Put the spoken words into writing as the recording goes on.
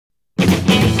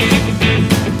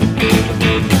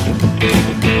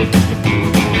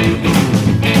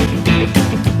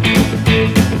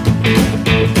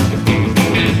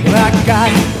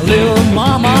little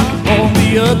mama on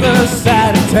the other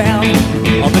side of town.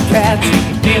 All the cats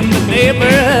in the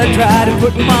neighborhood try to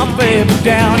put my baby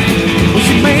down. Well,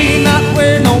 she may not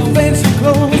wear no fancy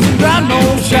clothes and drive no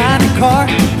shiny car,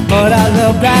 but I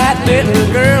love that little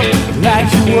girl like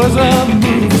she was a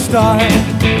movie star.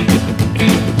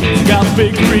 She got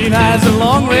big green eyes and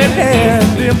long red hair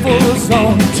and dimples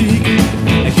on her cheek,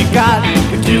 and she got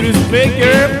the cutest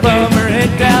figure from her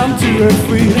head down to her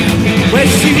feet. Well,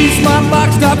 she's my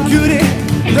boxed up cutie,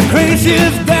 the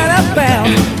craziest that I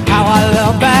found. How I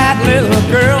love that little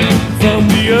girl from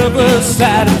the other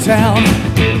side of town.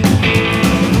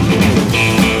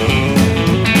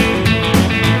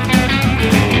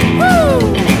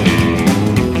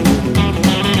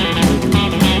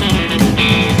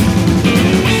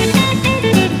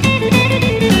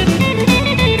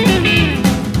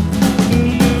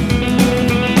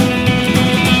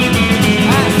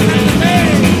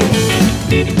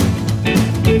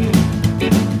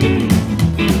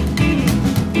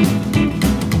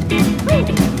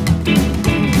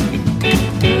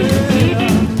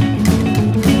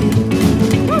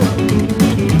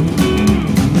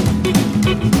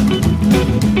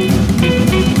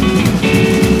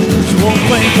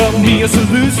 From me as a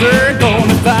loser,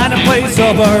 gonna find a place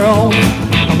of our own.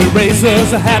 And we raise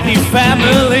us a happy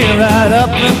family right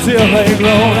up until they're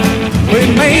grown. We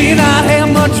may not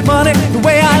have much money the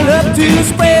way I love to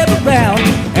spread around,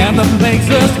 and that makes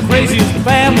us the craziest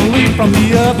family from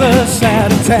the other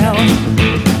side of town.